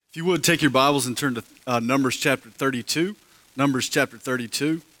If you would, take your Bibles and turn to Numbers chapter 32. Numbers chapter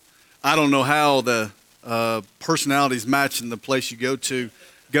 32. I don't know how the personalities matching the place you go to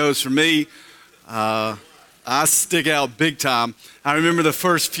goes. For me, I stick out big time. I remember the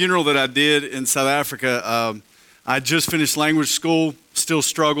first funeral that I did in South Africa. I just finished language school, still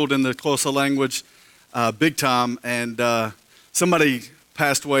struggled in the Xhosa language big time, and somebody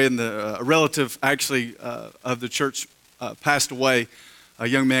passed away, and a relative actually of the church passed away. A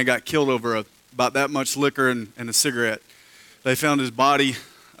young man got killed over about that much liquor and a cigarette. They found his body,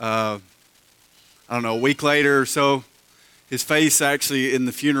 a week later or so. His face actually in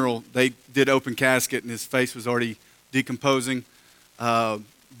the funeral, they did open casket and his face was already decomposing.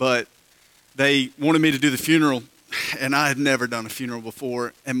 But they wanted me to do the funeral, and I had never done a funeral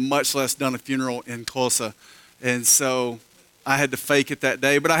before, and much less done a funeral in Xhosa. And so I had to fake it that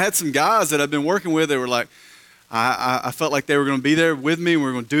day. But I had some guys that I've been working with that were like, I felt like they were going to be there with me, and we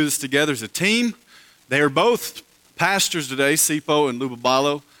were going to do this together as a team. They are both pastors today, Sipho and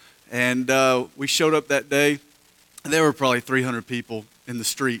Lubabalo, and we showed up that day, and there were probably 300 people in the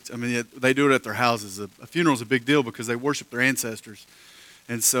streets. I mean, they do it at their houses. A funeral is a big deal because they worship their ancestors.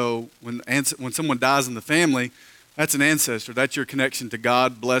 And so when someone dies in the family, that's an ancestor. That's your connection to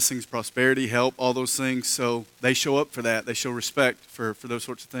God, blessings, prosperity, help, all those things. So they show up for that. They show respect for those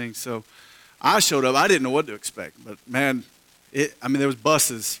sorts of things. So I showed up. I didn't know what to expect, but man, there was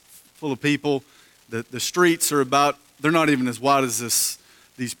buses full of people. The streets are they're not even as wide as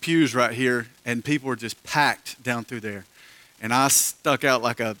these pews right here, and people are just packed down through there. And I stuck out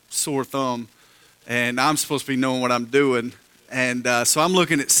like a sore thumb, and I'm supposed to be knowing what I'm doing. And so I'm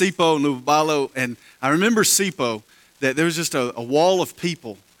looking at Sipho and Lubabalo, and I remember Sipho, that there was just a wall of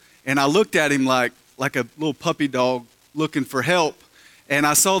people, and I looked at him like a little puppy dog looking for help. And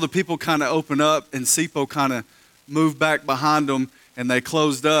I saw the people kind of open up, and Sipho kind of moved back behind them, and they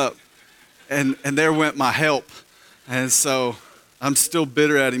closed up. And there went my help. And so I'm still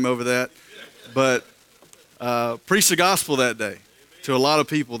bitter at him over that. But preached the gospel that day to a lot of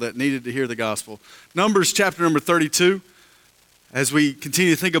people that needed to hear the gospel. Numbers chapter number 32, as we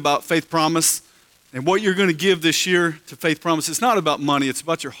continue to think about Faith Promise and what you're going to give this year to Faith Promise. It's not about money, it's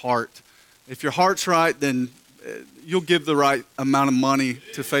about your heart. If your heart's right, then you'll give the right amount of money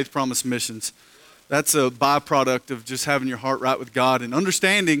to Faith Promise Missions. That's a byproduct of just having your heart right with God and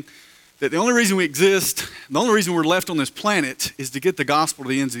understanding that the only reason we exist, the only reason we're left on this planet is to get the gospel to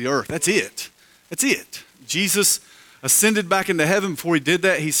the ends of the earth. That's it. That's it. Jesus ascended back into heaven. Before he did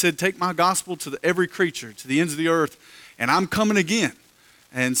that, he said, take my gospel to every creature, to the ends of the earth, and I'm coming again.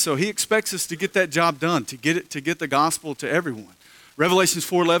 And so he expects us to get that job done, to get the gospel to everyone. Revelations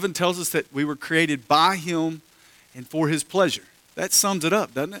 4:11 tells us that we were created by him and for his pleasure. That sums it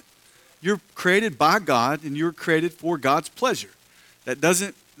up, doesn't it? You're created by God, and you're created for God's pleasure.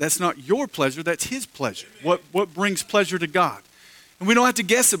 That's not your pleasure, that's his pleasure. What brings pleasure to God? And we don't have to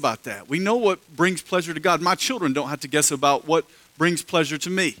guess about that. We know what brings pleasure to God. My children don't have to guess about what brings pleasure to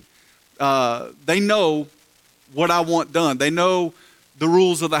me. They know what I want done. They know the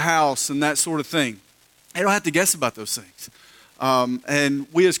rules of the house and that sort of thing. They don't have to guess about those things. And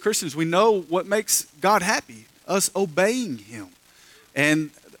we as Christians, we know what makes God happy. Us obeying him.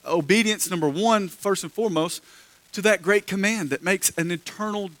 And obedience, number one, first and foremost, to that great command that makes an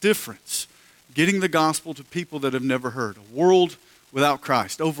eternal difference. Getting the gospel to people that have never heard. A world without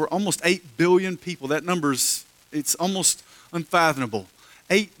Christ. Over almost 8 billion people. That number it's almost unfathomable.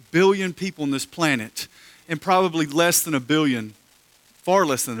 8 billion people on this planet, and probably less than a billion, far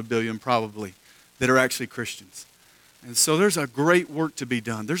less than a billion probably, that are actually Christians. And so there's a great work to be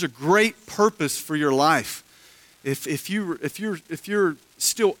done. There's a great purpose for your life. If you're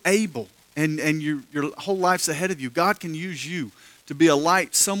still able and your whole life's ahead of you, God can use you to be a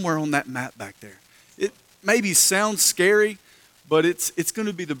light somewhere on that map back there. It maybe sounds scary, but it's going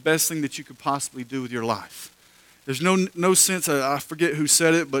to be the best thing that you could possibly do with your life. There's no sense, I forget who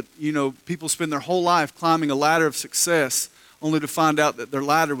said it, but people spend their whole life climbing a ladder of success only to find out that their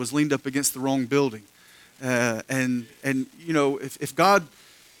ladder was leaned up against the wrong building. If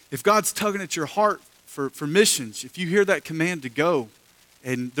God's tugging at your heart for missions, if you hear that command to go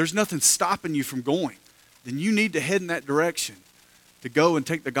and there's nothing stopping you from going, then you need to head in that direction to go and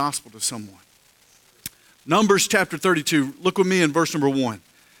take the gospel to someone. Numbers chapter 32, look with me in verse number 1.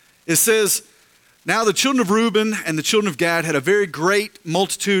 It says, now the children of Reuben and the children of Gad had a very great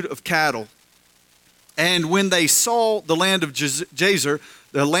multitude of cattle. And when they saw the land of Jazer,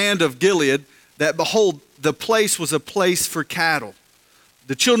 the land of Gilead, that behold, the place was a place for cattle.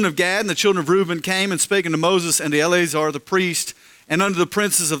 The children of Gad and the children of Reuben came and spake unto Moses and to Eleazar the priest and unto the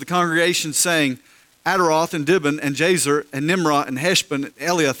princes of the congregation, saying, Adaroth and Dibon and Jazer and Nimrah and Heshbon and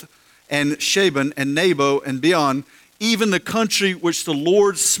Eliath and Shaban and Nebo and Beon, even the country which the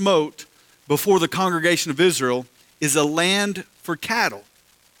Lord smote before the congregation of Israel, is a land for cattle,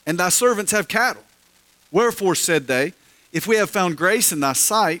 and thy servants have cattle. Wherefore said they, if we have found grace in thy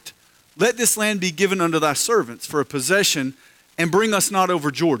sight, let this land be given unto thy servants for a possession, and bring us not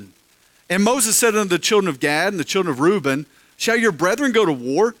over Jordan. And Moses said unto the children of Gad and the children of Reuben, shall your brethren go to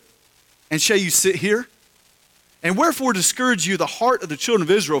war, and shall you sit here? And wherefore discourage you the heart of the children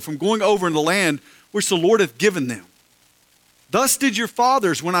of Israel from going over in the land which the Lord hath given them? Thus did your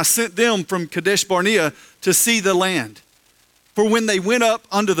fathers when I sent them from Kadesh Barnea to see the land. For when they went up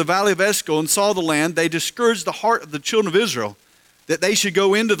unto the valley of Eshcol and saw the land, they discouraged the heart of the children of Israel, that they should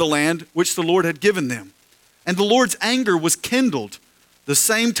go into the land which the Lord had given them. And the Lord's anger was kindled the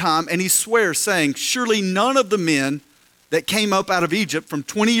same time, and he sware, saying, surely none of the men that came up out of Egypt from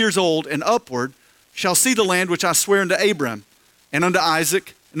 20 years old and upward shall see the land which I swear unto Abram, and unto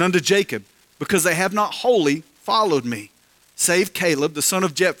Isaac, and unto Jacob, because they have not wholly followed me, save Caleb the son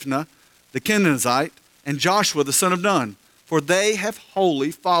of Jephunneh the Kenizzite, and Joshua the son of Nun, for they have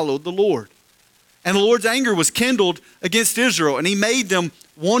wholly followed the Lord. And the Lord's anger was kindled against Israel, and he made them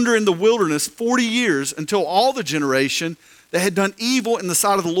wander in the wilderness 40 years, until all the generation that had done evil in the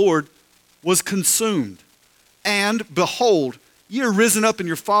sight of the Lord was consumed. And behold, ye are risen up in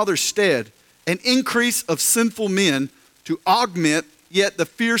your father's stead, an increase of sinful men, to augment yet the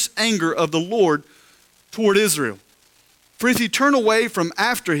fierce anger of the Lord toward Israel. For if ye turn away from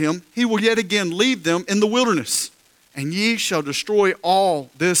after him, he will yet again leave them in the wilderness, and ye shall destroy all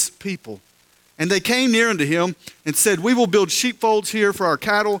this people. And they came near unto him and said, we will build sheepfolds here for our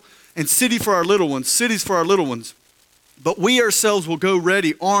cattle, and cities for our little ones. But we ourselves will go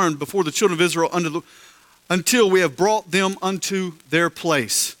ready, armed before the children of Israel until we have brought them unto their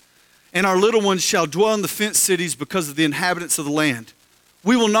place. And our little ones shall dwell in the fenced cities because of the inhabitants of the land.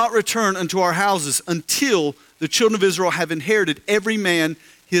 We will not return unto our houses until the children of Israel have inherited every man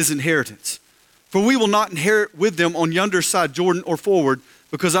his inheritance. For we will not inherit with them on yonder side Jordan or forward,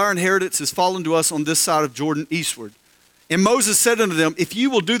 because our inheritance is fallen to us on this side of Jordan eastward. And Moses said unto them, if you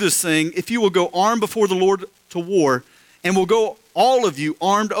will do this thing, if you will go armed before the Lord to war, and will go all of you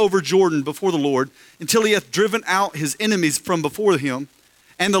armed over Jordan before the Lord, until he hath driven out his enemies from before him,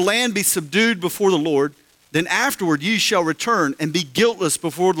 and the land be subdued before the Lord, then afterward ye shall return and be guiltless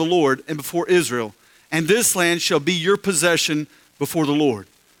before the Lord and before Israel, and this land shall be your possession before the Lord.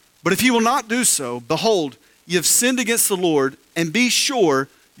 But if ye will not do so, behold, ye have sinned against the Lord, and be sure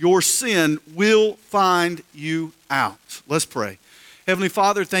your sin will find you out. Let's pray. Heavenly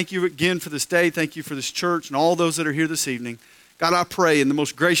Father, thank you again for this day. Thank you for this church and all those that are here this evening. God, I pray in the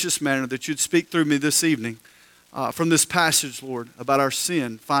most gracious manner that you'd speak through me this evening from this passage, Lord, about our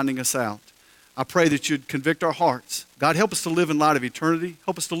sin finding us out. I pray that you'd convict our hearts. God, help us to live in light of eternity.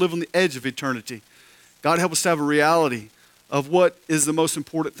 Help us to live on the edge of eternity. God, help us to have a reality of what is the most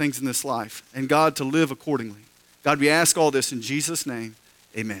important things in this life, and God, to live accordingly. God, we ask all this in Jesus' name,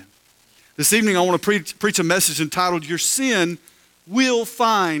 amen. This evening I want to preach a message entitled, Your Sin Will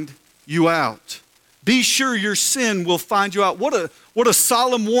Find You Out. Be sure your sin will find you out. What a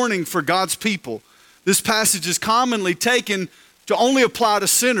solemn warning for God's people. This passage is commonly taken to only apply to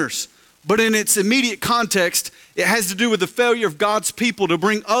sinners, but in its immediate context, it has to do with the failure of God's people to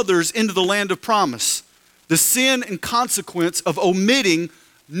bring others into the land of promise. The sin and consequence of omitting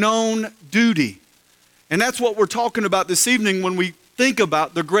known duty. And that's what we're talking about this evening when we think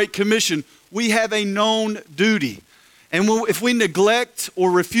about the Great Commission. We have a known duty. And if we neglect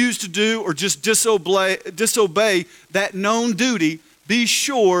or refuse to do or just disobey that known duty, be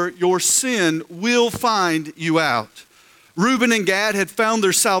sure your sin will find you out. Reuben and Gad had found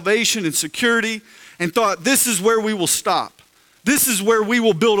their salvation and security and thought, this is where we will stop. This is where we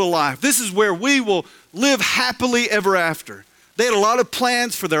will build a life. This is where we will live happily ever after. They had a lot of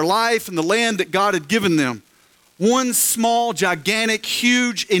plans for their life and the land that God had given them. One small, gigantic,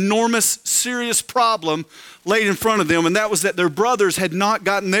 huge, enormous, serious problem laid in front of them, and that was that their brothers had not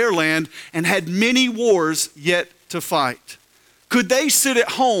gotten their land and had many wars yet to fight. Could they sit at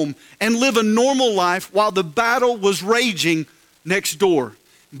home and live a normal life while the battle was raging next door?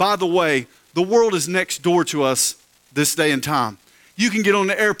 By the way, the world is next door to us this day and time. You can get on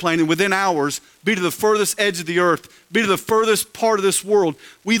an airplane and within hours be to the furthest edge of the earth, be to the furthest part of this world.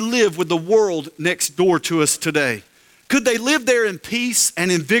 We live with the world next door to us today. Could they live there in peace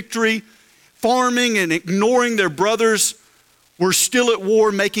and in victory, farming and ignoring their brothers were still at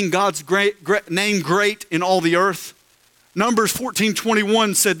war, making God's name great in all the earth? Numbers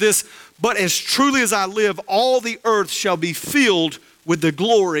 14:21 said this, but as truly as I live, all the earth shall be filled with the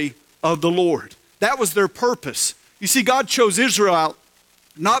glory of the Lord. That was their purpose. You see, God chose Israel out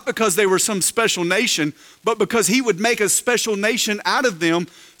not because they were some special nation, but because he would make a special nation out of them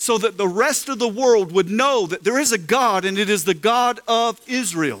so that the rest of the world would know that there is a God, and it is the God of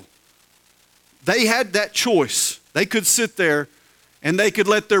Israel. They had that choice. They could sit there and they could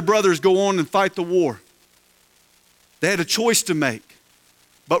let their brothers go on and fight the war. They had a choice to make.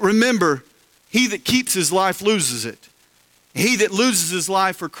 But remember, he that keeps his life loses it. He that loses his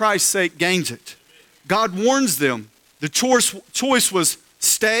life for Christ's sake gains it. God warns them. The choice was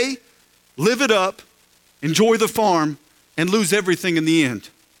stay, live it up, enjoy the farm, and lose everything in the end.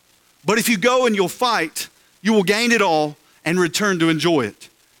 But if you go and you'll fight, you will gain it all and return to enjoy it.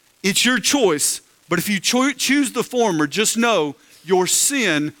 It's your choice, but if you choose the former, just know your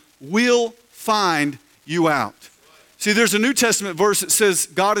sin will find you out. See, there's a New Testament verse that says,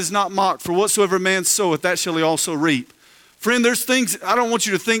 God is not mocked, for whatsoever man soweth, that shall he also reap. Friend, there's things, I don't want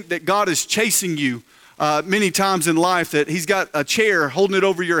you to think that God is chasing you many times in life, that he's got a chair holding it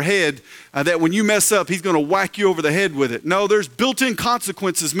over your head, that when you mess up, he's going to whack you over the head with it. No, there's built-in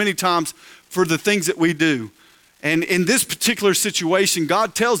consequences many times for the things that we do. And in this particular situation,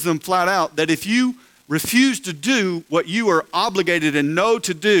 God tells them flat out that if you refuse to do what you are obligated and know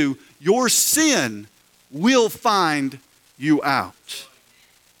to do, your sin will find you out.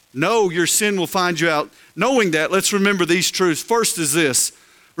 No, your sin will find you out. Knowing that, let's remember these truths. First is this.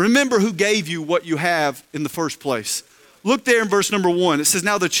 Remember who gave you what you have in the first place. Look there in verse number 1. It says,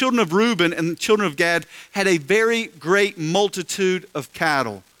 now the children of Reuben and the children of Gad had a very great multitude of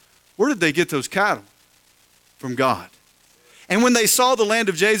cattle. Where did they get those cattle? From God. And when they saw the land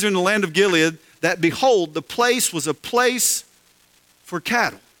of Jazer and the land of Gilead, that behold, the place was a place for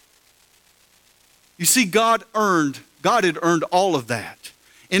cattle. You see, God had earned all of that.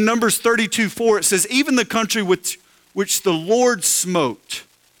 In Numbers 32:4, it says, even the country which the Lord smote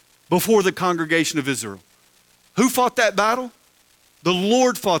before the congregation of Israel. Who fought that battle? The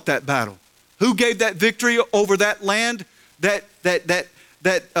Lord fought that battle. Who gave that victory over that land that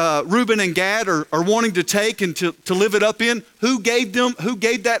Reuben and Gad are wanting to take and to live it up in? Who gave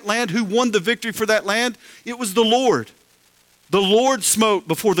that land? Who won the victory for that land? It was the Lord. The Lord smote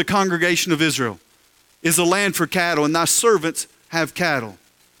before the congregation of Israel. Is a land for cattle, and thy servants have cattle.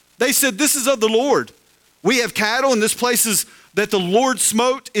 They said, this is of the Lord. We have cattle, and this place is that the Lord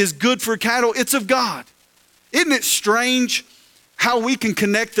smote is good for cattle. It's of God. Isn't it strange how we can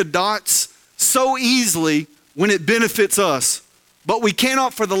connect the dots so easily when it benefits us, but we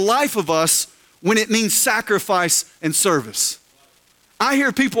cannot for the life of us when it means sacrifice and service? I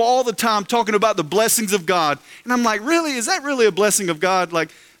hear people all the time talking about the blessings of God, and I'm like, really? Is that really a blessing of God?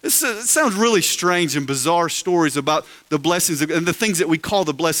 Like, it sounds really strange and bizarre stories about the blessings and the things that we call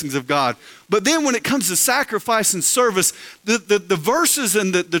the blessings of God. But then when it comes to sacrifice and service, the verses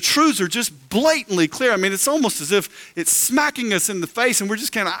and the truths are just blatantly clear. I mean, it's almost as if it's smacking us in the face, and we're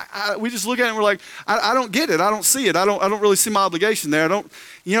just we just look at it and we're like, I don't get it. I don't see it. I don't really see my obligation there.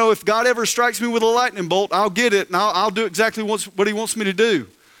 If God ever strikes me with a lightning bolt, I'll get it, and I'll do exactly what he wants me to do.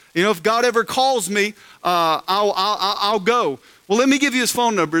 If God ever calls me, I'll go. Well, let me give you his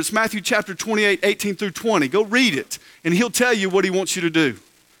phone number. It's Matthew chapter 28, 18 through 20. Go read it, and he'll tell you what he wants you to do.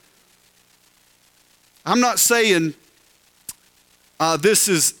 I'm not saying this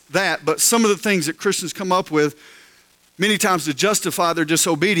is that, but some of the things that Christians come up with many times to justify their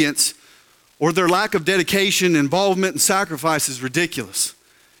disobedience or their lack of dedication, involvement, and sacrifice is ridiculous.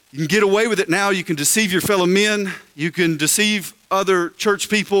 You can get away with it now. You can deceive your fellow men. You can deceive other church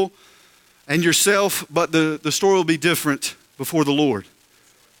people and yourself, but the story will be different before the Lord.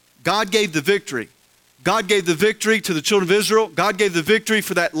 God gave the victory. God gave the victory to the children of Israel. God gave the victory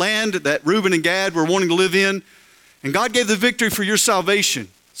for that land that Reuben and Gad were wanting to live in. And God gave the victory for your salvation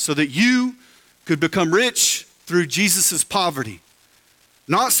so that you could become rich through Jesus' poverty.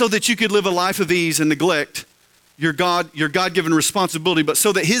 Not so that you could live a life of ease and neglect your God-given responsibility, but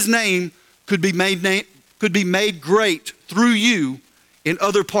so that his name could be made great through you in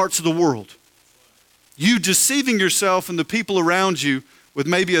other parts of the world. You deceiving yourself and the people around you with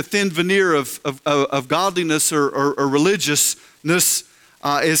maybe a thin veneer of godliness or religiousness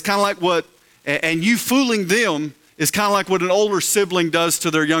is kind of like what, and you fooling them is kind of like what an older sibling does to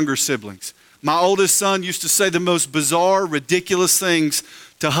their younger siblings. My oldest son used to say the most bizarre, ridiculous things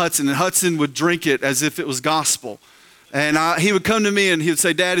to Hudson, and Hudson would drink it as if it was gospel. And he would come to me and he would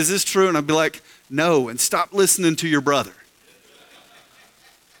say, Dad, is this true? And I'd be like, no, and stop listening to your brother.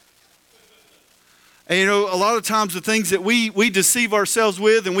 And a lot of times the things that we deceive ourselves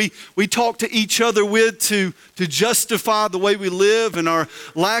with and we talk to each other with to justify the way we live and our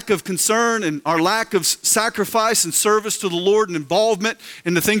lack of concern and our lack of sacrifice and service to the Lord and involvement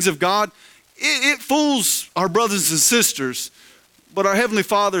in the things of God, it fools our brothers and sisters, but our Heavenly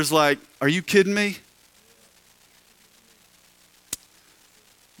Father's like, are you kidding me?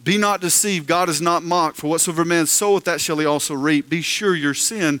 Be not deceived, God is not mocked, for whatsoever man soweth, that shall he also reap. Be sure your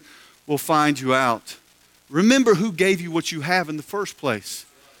sin will find you out. Remember who gave you what you have in the first place.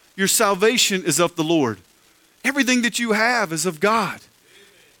 Your salvation is of the Lord. Everything that you have is of God.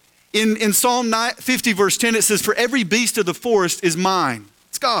 In Psalm 50 verse 10 it says, for every beast of the forest is mine.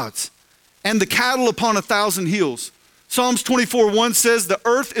 It's God's. And the cattle upon 1,000 hills. Psalms 24:1 says, the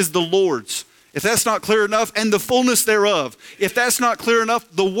earth is the Lord's. If that's not clear enough, and the fullness thereof. If that's not clear enough,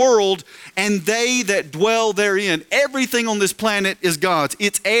 the world and they that dwell therein. Everything on this planet is God's.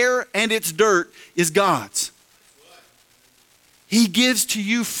 Its air and its dirt is God's. He gives to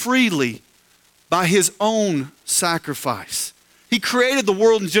you freely by his own sacrifice. He created the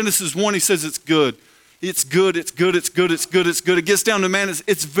world in Genesis 1. He says it's good. It's good, it's good, it's good, it's good, it's good. It gets down to man,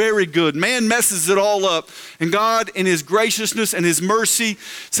 it's very good. Man messes it all up. And God, in his graciousness and his mercy,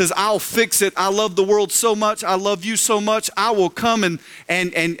 says, I'll fix it. I love the world so much. I love you so much. I will come and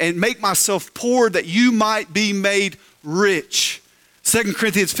make myself poor that you might be made rich. 2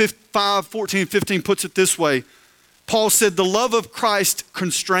 Corinthians 5:14-15 puts it this way. Paul said, the love of Christ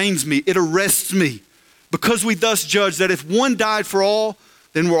constrains me. It arrests me. Because we thus judge that if one died for all,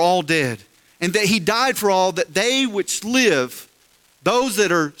 then we're all dead. And that he died for all, that they which live, those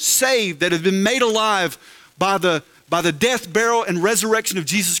that are saved, that have been made alive by the death, burial, and resurrection of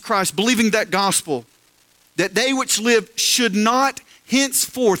Jesus Christ, believing that gospel, that they which live should not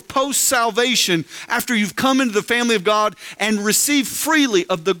henceforth, post-salvation, after you've come into the family of God and received freely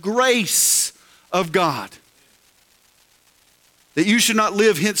of the grace of God, that you should not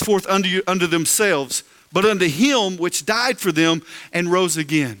live henceforth unto themselves, but unto him which died for them and rose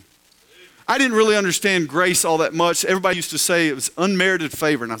again. I didn't really understand grace all that much. Everybody used to say it was unmerited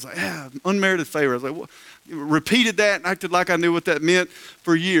favor. And I was like, yeah, unmerited favor. I was like, well, repeated that and acted like I knew what that meant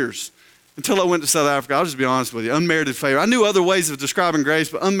for years. Until I went to South Africa. I'll just be honest with you. Unmerited favor. I knew other ways of describing grace,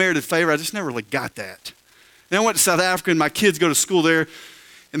 but unmerited favor, I just never really got that. Then I went to South Africa and my kids go to school there.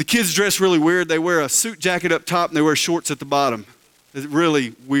 And the kids dress really weird. They wear a suit jacket up top and they wear shorts at the bottom. It's a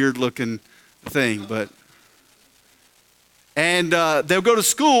really weird looking thing. And they'll go to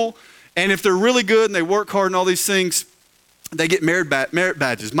school. And if they're really good and they work hard and all these things, they get merit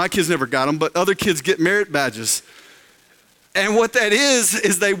badges. My kids never got them, but other kids get merit badges. And what that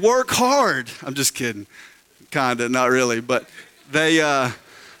is they work hard. I'm just kidding. Kind of, not really. But they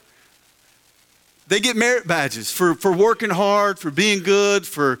get merit badges for working hard, for being good,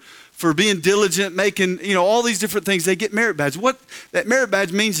 for being diligent, making, all these different things. They get merit badges. What that merit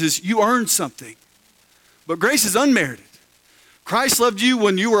badge means is you earned something. But grace is unmerited. Christ loved you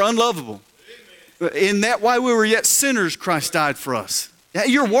when you were unlovable. Amen. In that while we were yet sinners, Christ died for us. At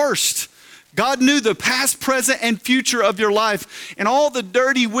your worst. God knew the past, present, and future of your life and all the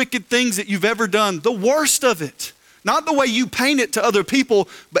dirty, wicked things that you've ever done. The worst of it. Not the way you paint it to other people,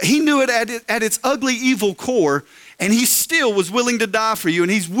 but he knew it at its ugly, evil core. And he still was willing to die for you.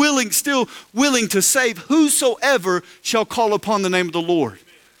 And he's still willing to save whosoever shall call upon the name of the Lord.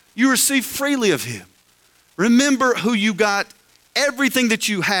 You receive freely of him. Remember who you got everything that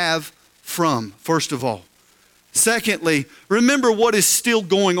you have from, first of all. Secondly, remember what is still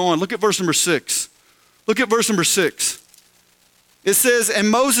going on. Look at verse number 6. Look at verse number 6. It says,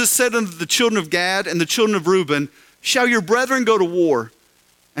 and Moses said unto the children of Gad and the children of Reuben, shall your brethren go to war,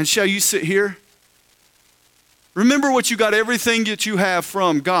 and shall you sit here? Remember what you got everything that you have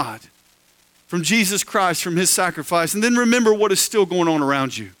from God, from Jesus Christ, from his sacrifice. And then remember what is still going on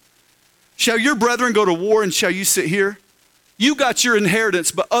around you. Shall your brethren go to war, and shall you sit here? You got your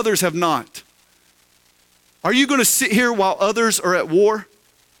inheritance, but others have not. Are you going to sit here while others are at war?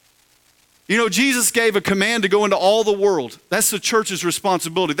 Jesus gave a command to go into all the world. That's the church's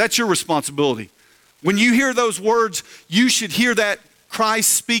responsibility. That's your responsibility. When you hear those words, you should hear that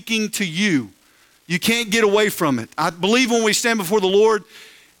Christ speaking to you. You can't get away from it. I believe when we stand before the Lord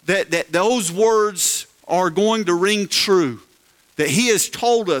that those words are going to ring true. That he has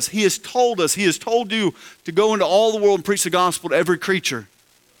told us, he has told you to go into all the world and preach the gospel to every creature.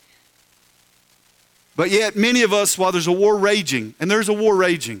 But yet many of us, while there's a war raging, and there's a war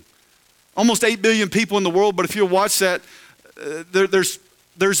raging, almost 8 billion people in the world, but if you'll watch that, there's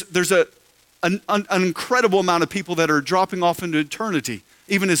an incredible amount of people that are dropping off into eternity,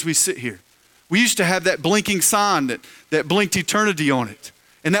 even as we sit here. We used to have that blinking sign that blinked eternity on it.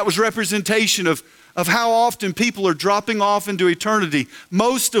 And that was representation of how often people are dropping off into eternity,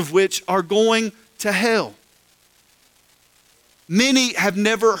 most of which are going to hell. Many have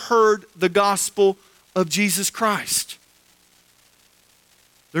never heard the gospel of Jesus Christ.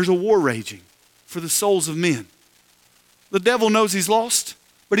 There's a war raging. for the souls of men. The devil knows he's lost,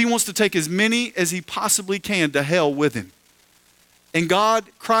 but he wants to take as many as he possibly can to hell with him. And God,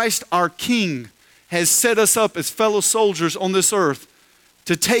 Christ, our King, has set us up as fellow soldiers on this earth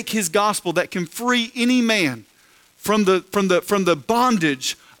to take his gospel that can free any man from the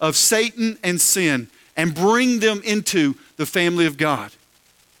bondage of Satan and sin and bring them into the family of God.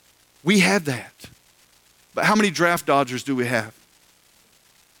 We have that. But how many draft dodgers do we have?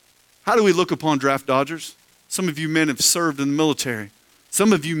 How do we look upon draft dodgers? Some of you men have served in the military.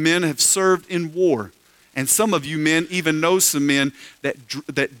 Some of you men have served in war. And some of you men even know some men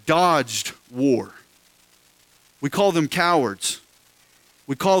that dodged war. We call them cowards.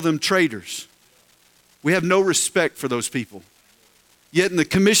 We call them traitors. We have no respect for those people. Yet in the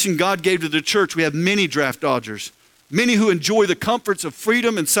commission God gave to the church, we have many draft dodgers. Many who enjoy the comforts of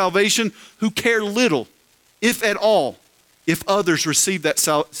freedom and salvation, who care little, if at all, if others receive that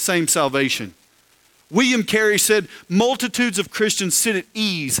same salvation. William Carey said, multitudes of Christians sit at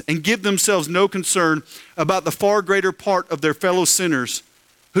ease and give themselves no concern about the far greater part of their fellow sinners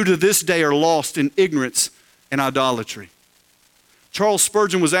who to this day are lost in ignorance and idolatry. Charles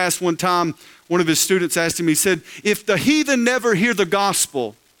Spurgeon was asked one time, one of his students asked him, he said, if the heathen never hear the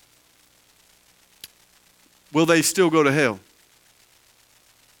gospel, will they still go to hell?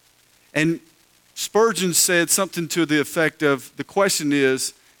 And Spurgeon said something to the effect of, the question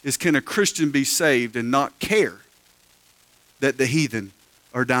is can a Christian be saved and not care that the heathen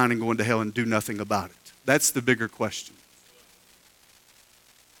are dying and going to hell and do nothing about it? That's the bigger question.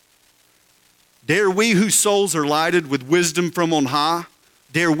 Dare we whose souls are lighted with wisdom from on high,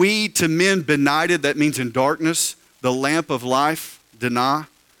 dare we to men benighted, that means in darkness, the lamp of life deny?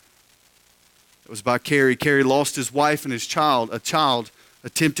 It was by Carey. Carey lost his wife and his child, a child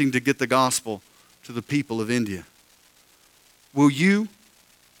attempting to get the gospel to the people of India. Will you,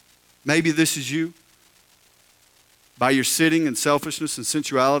 maybe this is you, by your sitting and selfishness and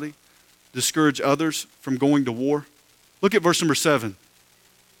sensuality, discourage others from going to war? Look at verse number 7.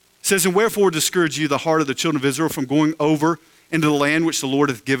 It says, and wherefore discourage you the heart of the children of Israel from going over into the land which the Lord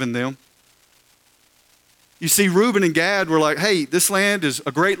hath given them? You see, Reuben and Gad were like, hey, this land is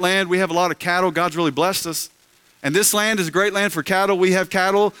a great land. We have a lot of cattle. God's really blessed us. And this land is a great land for cattle. We have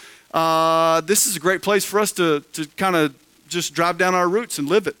cattle. This is a great place for us to kind of just drive down our roots and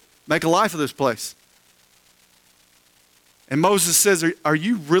live it. Make a life of this place. And Moses says, are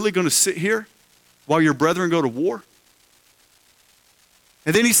you really going to sit here while your brethren go to war?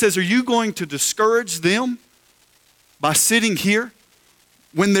 And then he says, are you going to discourage them by sitting here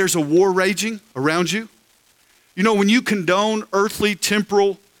when there's a war raging around you? You know, when you condone earthly,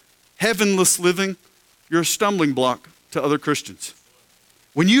 temporal, heavenless living, you're a stumbling block to other Christians.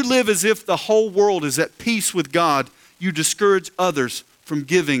 When you live as if the whole world is at peace with God, you discourage others from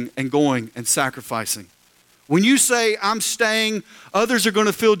giving and going and sacrificing. When you say, I'm staying, others are going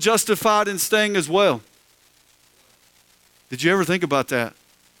to feel justified in staying as well. Did you ever think about that?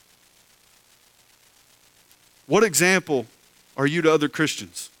 What example are you to other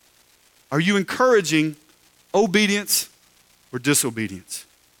Christians? Are you encouraging obedience or disobedience?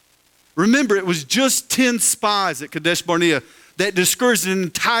 Remember, it was just 10 spies at Kadesh Barnea that discouraged an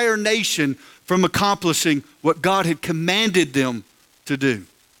entire nation from accomplishing what God had commanded them to do.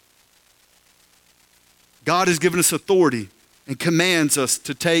 God has given us authority and commands us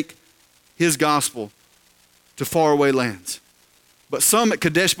to take his gospel to faraway lands. But some at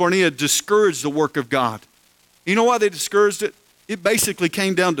Kadesh Barnea discouraged the work of God. You know why they discouraged it? It basically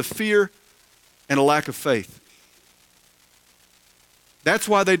came down to fear and a lack of faith. That's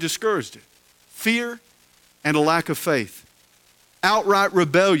why they discouraged it. Fear and a lack of faith. Outright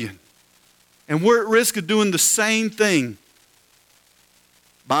rebellion. And we're at risk of doing the same thing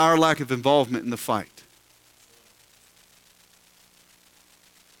by our lack of involvement in the fight.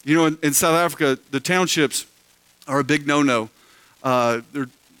 You know, in South Africa, the townships are a big no-no. They're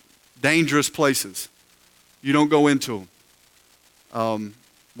dangerous places. You don't go into them.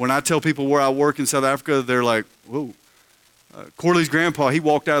 When I tell people where I work in South Africa, they're like, whoa. Corley's grandpa, he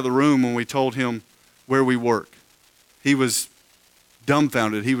walked out of the room when we told him where we work. He was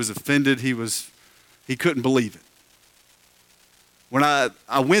dumbfounded. He was offended. He couldn't believe it. When I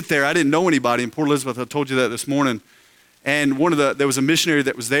went there, I didn't know anybody in Port Elizabeth. I told you that this morning. And there was a missionary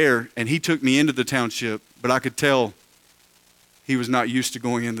that was there, and he took me into the township, but I could tell he was not used to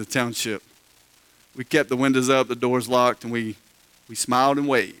going into the township. We kept the windows up, the doors locked, and we smiled and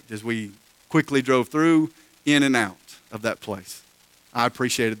waved as we quickly drove through, in and out of that place. I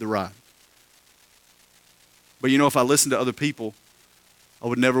appreciated the ride. But you know, if I listened to other people, I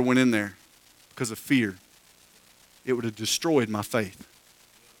would never went in there because of fear. It would have destroyed my faith.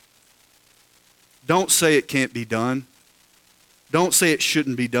 Don't say it can't be done. Don't say it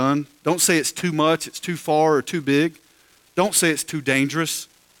shouldn't be done. Don't say it's too much, it's too far, or too big. Don't say it's too dangerous.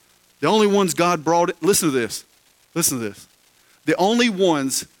 The only ones God brought, listen to this. Listen to this. The only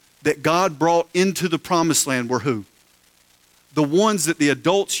ones that God brought into the promised land were who? The ones that the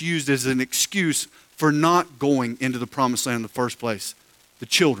adults used as an excuse for not going into the promised land in the first place. The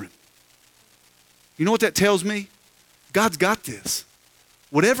children. You know what that tells me? God's got this.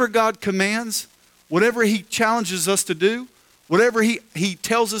 Whatever God commands, whatever He challenges us to do, whatever He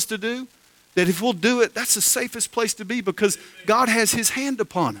tells us to do, that if we'll do it, that's the safest place to be because God has His hand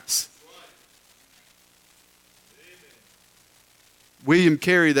upon us. William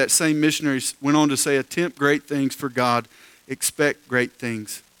Carey, that same missionary, went on to say, attempt great things for God, expect great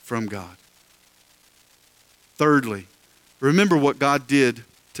things from God. Thirdly, remember what God did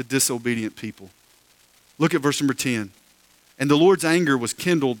to disobedient people. Look at verse number 10. And the Lord's anger was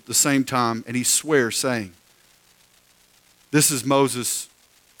kindled the same time, and He sware, saying, this is Moses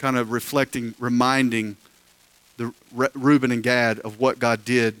kind of reflecting, reminding the Reuben and Gad of what God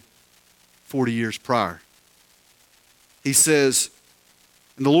did 40 years prior. He says,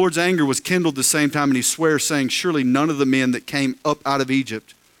 and the Lord's anger was kindled the same time, and He sware, saying, surely none of the men that came up out of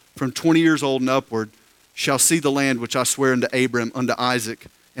Egypt from 20 years old and upward shall see the land which I swear unto Abram, unto Isaac,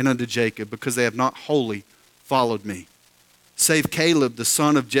 and unto Jacob, because they have not wholly followed me. Save Caleb, the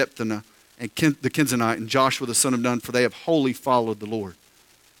son of Jephunneh, and the Kenizzite, and Joshua, the son of Nun, for they have wholly followed the Lord.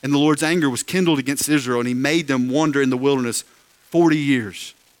 And the Lord's anger was kindled against Israel, and He made them wander in the wilderness 40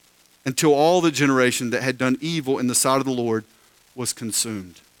 years, until all the generation that had done evil in the sight of the Lord was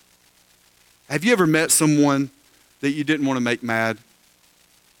consumed. Have you ever met someone that you didn't want to make mad?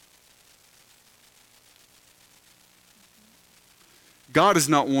 God is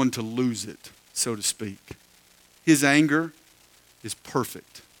not one to lose it, so to speak. His anger is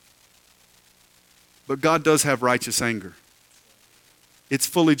perfect. But God does have righteous anger. It's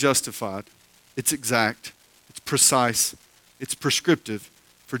fully justified. It's exact. It's precise. It's prescriptive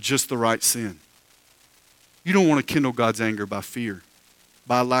for just the right sin. You don't want to kindle God's anger by fear,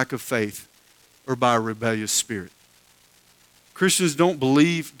 by a lack of faith, or by a rebellious spirit. Christians,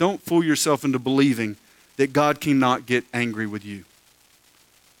 don't fool yourself into believing that God cannot get angry with you.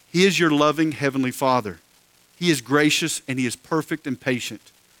 He is your loving Heavenly Father. He is gracious and He is perfect and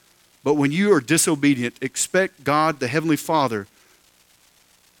patient. But when you are disobedient, expect God, the Heavenly Father,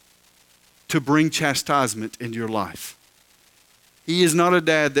 to bring chastisement into your life. He is not a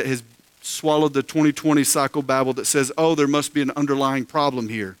dad that has swallowed the 2020 psychobabble that says, oh, there must be an underlying problem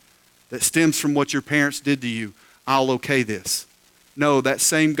here that stems from what your parents did to you. I'll okay this. No, that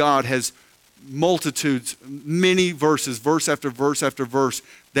same God has multitudes, many verses, verse after verse after verse,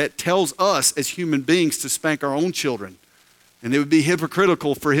 that tells us as human beings to spank our own children. And it would be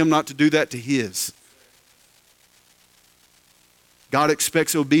hypocritical for Him not to do that to His. God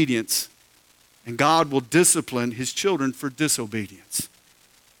expects obedience, and God will discipline His children for disobedience.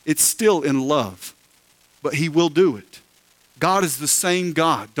 It's still in love, but He will do it. God is the same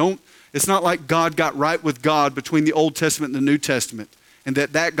God. It's not like God got right with God between the Old Testament and the New Testament, and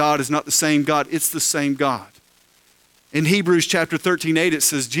that God is not the same God. It's the same God. In Hebrews chapter 13:8, it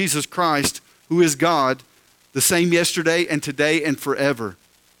says, Jesus Christ, who is God, the same yesterday and today and forever.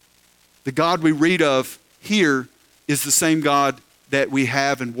 The God we read of here is the same God that we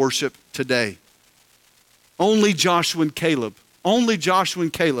have and worship today. Only Joshua and Caleb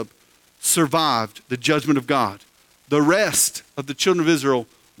survived the judgment of God. The rest of the children of Israel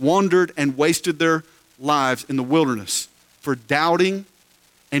wandered and wasted their lives in the wilderness for doubting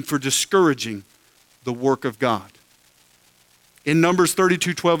and for discouraging the work of God. In Numbers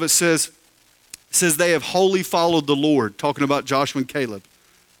 32:12 it says they have wholly followed the Lord, talking about Joshua and Caleb.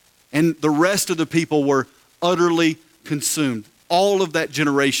 And the rest of the people were utterly consumed. All of that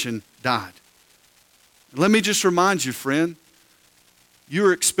generation died. Let me just remind you, friend,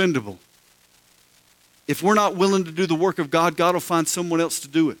 you're expendable. If we're not willing to do the work of God, God will find someone else to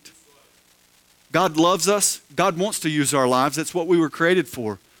do it. God loves us. God wants to use our lives. That's what we were created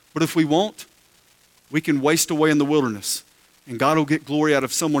for. But if we won't, we can waste away in the wilderness, and God will get glory out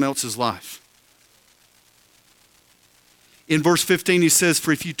of someone else's life. In verse 15, He says,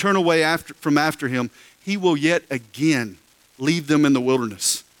 for if you turn away from after Him, He will yet again leave them in the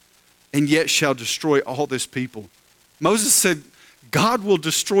wilderness, and yet shall destroy all this people. Moses said, God will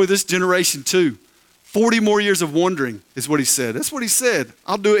destroy this generation too. 40 more years of wandering is what he said. That's what he said.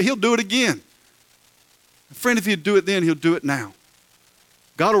 I'll do it. He'll do it again. Friend, if He'd do it then, He'll do it now.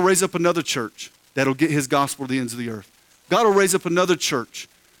 God will raise up another church that'll get His gospel to the ends of the earth. God will raise up another church.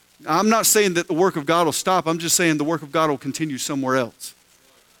 I'm not saying that the work of God will stop. I'm just saying the work of God will continue somewhere else.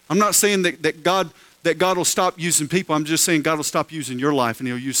 I'm not saying that God will stop using people. I'm just saying God will stop using your life and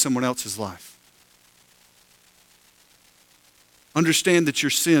he'll use someone else's life. Understand that your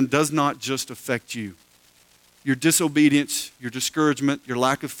sin does not just affect you. Your disobedience, your discouragement, your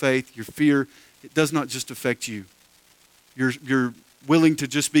lack of faith, your fear, it does not just affect you. You're willing to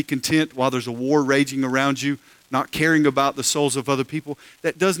just be content while there's a war raging around you, not caring about the souls of other people.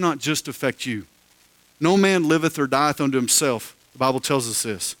 That does not just affect you. No man liveth or dieth unto himself. The Bible tells us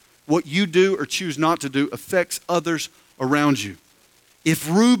this. What you do or choose not to do affects others around you. If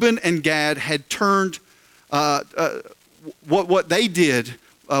Reuben and Gad had turned, what they did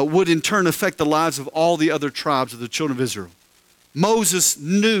would in turn affect the lives of all the other tribes of the children of Israel. Moses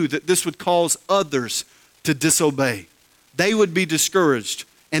knew that this would cause others to disobey. They would be discouraged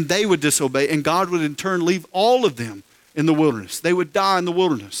and they would disobey, and God would in turn leave all of them in the wilderness. They would die in the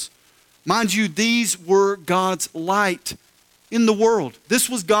wilderness. Mind you, these were God's light in the world. This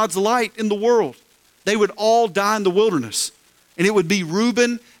was God's light in the world. They would all die in the wilderness, and it would be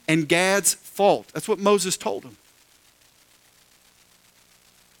Reuben and Gad's fault. That's what Moses told them.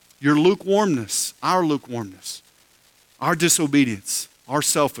 Your lukewarmness, our disobedience, our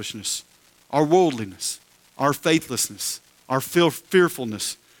selfishness, our worldliness, our faithlessness, our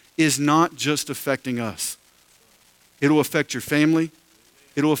fearfulness is not just affecting us. It'll affect your family,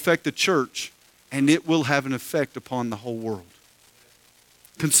 it'll affect the church, and it will have an effect upon the whole world.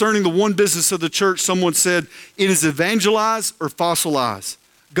 Concerning the one business of the church, someone said, it is evangelize or fossilize.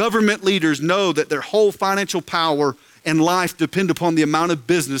 Government leaders know that their whole financial power and life depend upon the amount of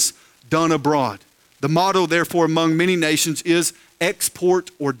business done abroad. The motto, therefore, among many nations is export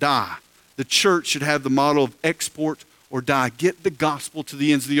or die. The church should have the motto of export or die. Get the gospel to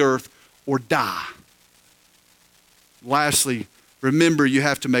the ends of the earth or die. Lastly, remember you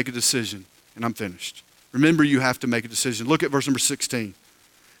have to make a decision. And I'm finished. Remember you have to make a decision. Look at verse number 16.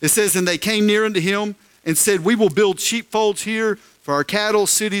 It says, and they came near unto him and said, we will build sheepfolds here for our cattle,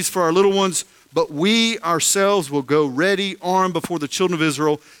 cities for our little ones, but we ourselves will go ready armed before the children of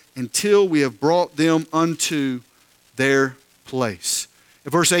Israel until we have brought them unto their place.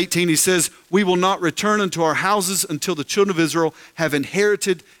 In verse 18 he says, we will not return unto our houses until the children of Israel have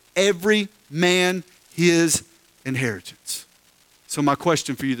inherited every man his inheritance. So my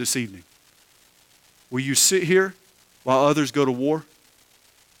question for you this evening, will you sit here while others go to war?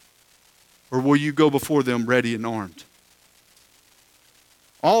 Or will you go before them ready and armed?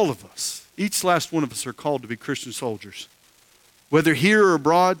 All of us, each last one of us are called to be Christian soldiers. Whether here or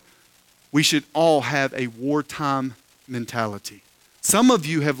abroad, we should all have a wartime mentality. Some of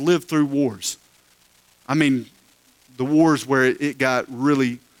you have lived through wars. I mean, the wars where it got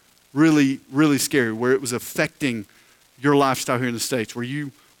really, really, really scary, where it was affecting your lifestyle here in the States, where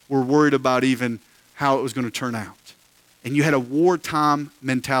you were worried about even how it was going to turn out. And you had a wartime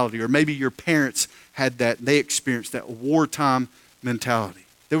mentality, or maybe your parents had that, and they experienced that wartime mentality.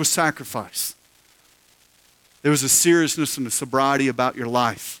 There was sacrifice. There was a seriousness and a sobriety about your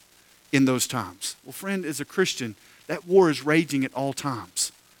life in those times. Well, friend, as a Christian, that war is raging at all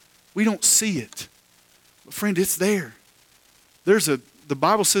times. We don't see it. But friend, it's there. The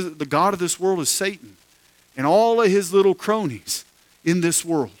Bible says that the god of this world is Satan and all of his little cronies in this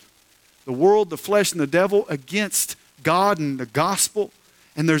world. The world, the flesh, and the devil against God and the gospel,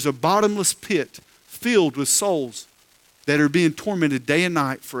 and there's a bottomless pit filled with souls that are being tormented day and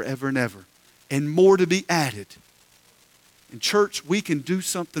night forever and ever, and more to be added. In church, we can do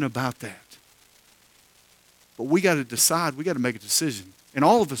something about that. But we got to decide, we got to make a decision, and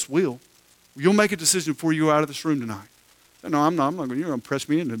all of us will. You'll make a decision before you go out of this room tonight. No, I'm not going to press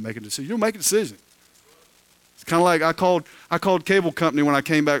me into making a decision. You'll make a decision. It's kind of like I called cable company when I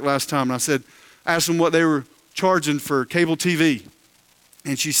came back last time, and I asked them what they were charging for cable TV.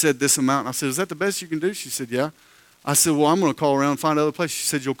 And she said this amount. And I said, is that the best you can do? She said, yeah. I said, well, I'm going to call around and find another place. She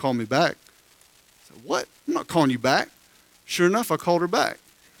said, you'll call me back. I said, what? I'm not calling you back. Sure enough, I called her back.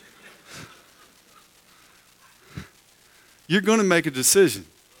 You're going to make a decision.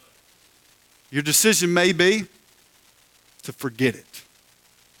 Your decision may be to forget it.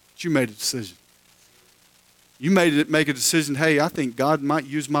 But you made a decision. You make a decision, hey, I think God might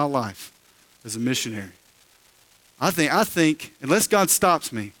use my life as a missionary. I think, unless God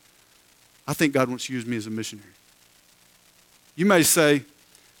stops me, I think God wants to use me as a missionary. You may say,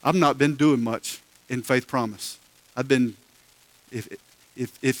 I've not been doing much in Faith Promise.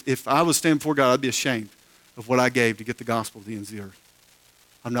 If I was standing before God, I'd be ashamed of what I gave to get the gospel to the ends of the earth.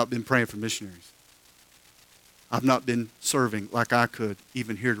 I've not been praying for missionaries. I've not been serving like I could,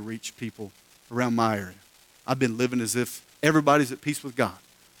 even here to reach people around my area. I've been living as if everybody's at peace with God,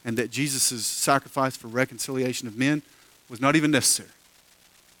 and that Jesus' sacrifice for reconciliation of men was not even necessary.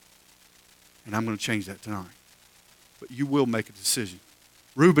 And I'm going to change that tonight. But you will make a decision.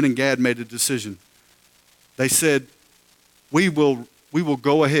 Reuben and Gad made a decision. They said, we will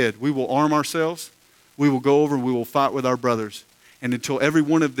go ahead. We will arm ourselves. We will go over and we will fight with our brothers. And until every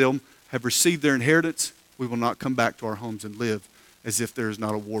one of them have received their inheritance, we will not come back to our homes and live as if there is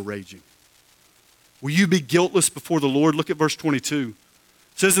not a war raging. Will you be guiltless before the Lord? Look at verse 22.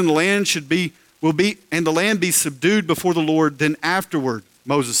 It says, and the land be subdued before the Lord. Then afterward,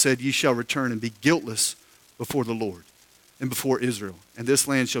 Moses said, ye shall return and be guiltless before the Lord and before Israel. And this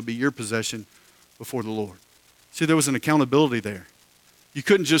land shall be your possession before the Lord. See, there was an accountability there. You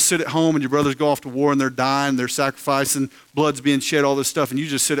couldn't just sit at home and your brothers go off to war and they're dying, they're sacrificing, blood's being shed, all this stuff, and you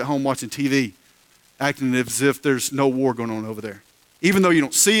just sit at home watching TV, acting as if there's no war going on over there. Even though you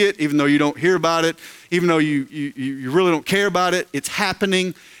don't see it, even though you don't hear about it, even though you really don't care about it, it's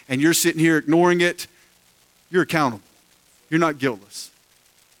happening, and you're sitting here ignoring it, you're accountable. You're not guiltless.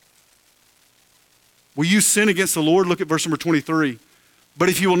 Will you sin against the Lord? Look at verse number 23. But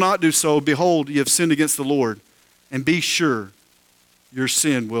if you will not do so, behold, you have sinned against the Lord, and be sure your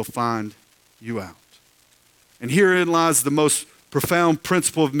sin will find you out. And herein lies the most profound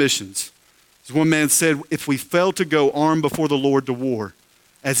principle of missions. As one man said, if we fail to go armed before the Lord to war,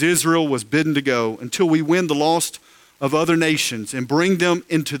 as Israel was bidden to go, until we win the lost of other nations and bring them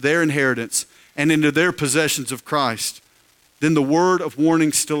into their inheritance and into their possessions of Christ, then the word of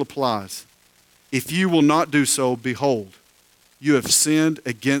warning still applies. If you will not do so, behold, you have sinned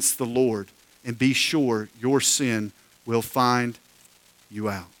against the Lord, and be sure your sin will find you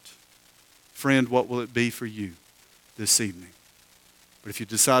out. Friend, what will it be for you this evening? But if you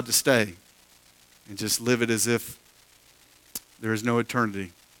decide to stay and just live it as if there is no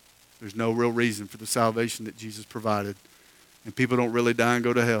eternity, there's no real reason for the salvation that Jesus provided, and people don't really die and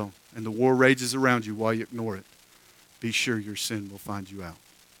go to hell, and the war rages around you while you ignore it, be sure your sin will find you out.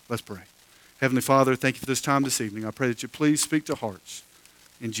 Let's pray. Heavenly Father, thank you for this time this evening. I pray that you please speak to hearts.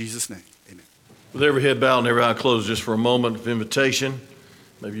 In Jesus' name, amen. With every head bowed and every eye closed, just for a moment of invitation,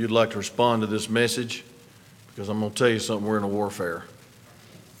 maybe you'd like to respond to this message, because I'm going to tell you something, we're in a warfare.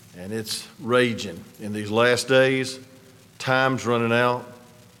 And it's raging. In these last days, time's running out.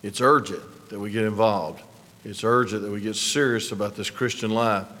 It's urgent that we get involved. It's urgent that we get serious about this Christian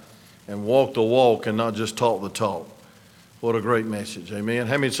life and walk the walk and not just talk the talk. What a great message, amen.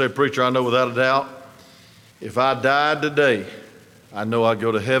 How many say, preacher, I know without a doubt, if I died today, I know I'd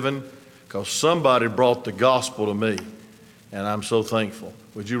go to heaven because somebody brought the gospel to me, and I'm so thankful.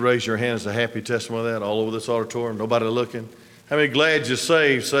 Would you raise your hand as a happy testimony of that all over this auditorium? Nobody looking? How many glad you're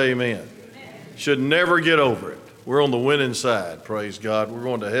saved? Say amen. Amen. Should never get over it. We're on the winning side, praise God. We're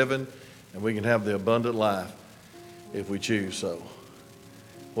going to heaven, and we can have the abundant life if we choose so.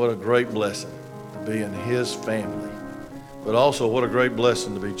 What a great blessing to be in His family. But also, what a great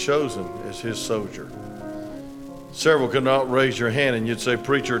blessing to be chosen as His soldier. Several could not raise your hand, and you'd say,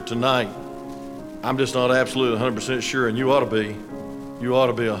 preacher, tonight, I'm just not absolutely 100% sure, and you ought to be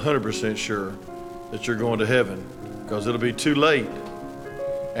 100% sure that you're going to heaven, because it'll be too late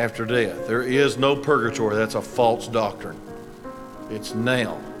after death. There is no purgatory. That's a false doctrine. It's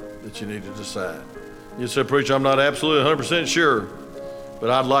now that you need to decide. You say, preacher, I'm not absolutely 100% sure, but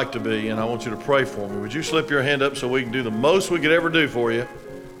I'd like to be, and I want you to pray for me. Would you slip your hand up so we can do the most we could ever do for you?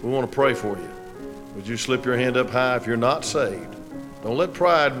 We want to pray for you. Would you slip your hand up high if you're not saved? Don't let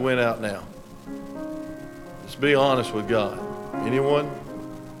pride win out now. Just be honest with God. Anyone?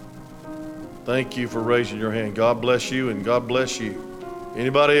 Thank you for raising your hand. God bless you, and God bless you.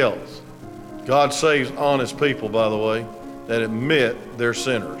 Anybody else? God saves honest people, by the way, that admit they're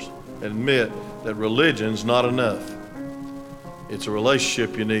sinners, admit that religion's not enough. It's a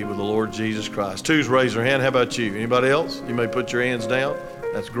relationship you need with the Lord Jesus Christ. Two's raised their hand. How about you? Anybody else? You may put your hands down.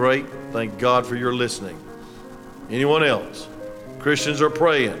 That's great. Thank God for your listening. Anyone else? Christians are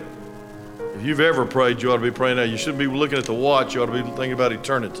praying. If you've ever prayed, you ought to be praying now. You shouldn't be looking at the watch. You ought to be thinking about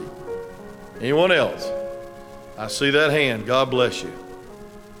eternity. Anyone else? I see that hand. God bless you.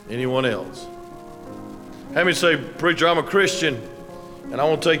 Anyone else? How many say, preacher, I'm a Christian, and I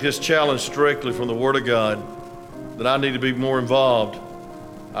want to take this challenge strictly from the Word of God, that I need to be more involved.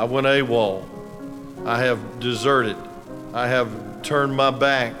 I went AWOL. I have deserted. I have turned my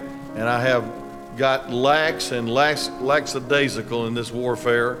back, and I have got lax and lackadaisical in this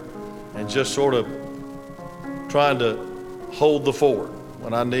warfare, and just sort of trying to hold the fort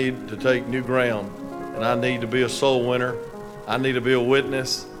when I need to take new ground, and I need to be a soul winner. I need to be a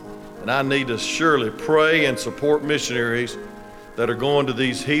witness, and I need to surely pray and support missionaries that are going to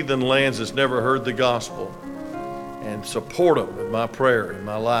these heathen lands that's never heard the gospel, and support them with my prayer and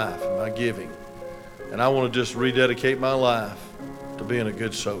my life and my giving. And I want to just rededicate my life to being a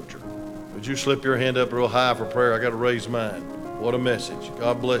good soldier. Would you slip your hand up real high for prayer? I got to raise mine. What a message.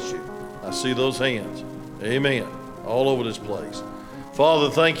 God bless you. I see those hands. Amen. All over this place. Father,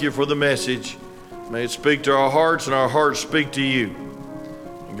 thank you for the message. May it speak to our hearts and our hearts speak to you.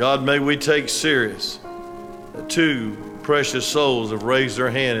 And God, may we take serious that 2 precious souls have raised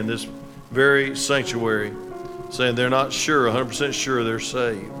their hand in this very sanctuary, saying they're not sure, 100% sure they're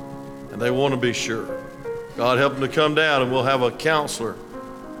saved. And they want to be sure. God, help them to come down, and we'll have a counselor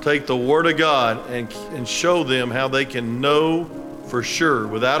take the Word of God and show them how they can know for sure,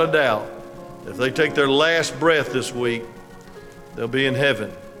 without a doubt, if they take their last breath this week, they'll be in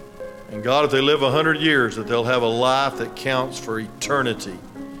heaven. And God, if they live 100 years, that they'll have a life that counts for eternity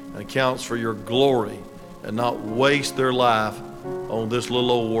and counts for your glory, and not waste their life on this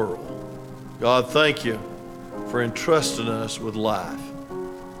little old world. God, thank you for entrusting us with life.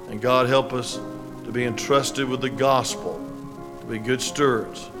 And God, help us to be entrusted with the gospel, to be good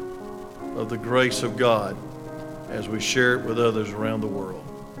stewards of the grace of God as we share it with others around the world.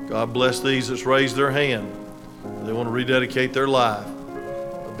 God bless these that's raised their hand. They want to rededicate their life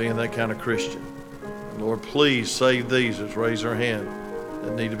of being that kind of Christian. And Lord, please save these that's raised their hand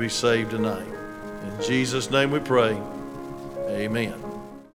that need to be saved tonight. In Jesus' name we pray. Amen.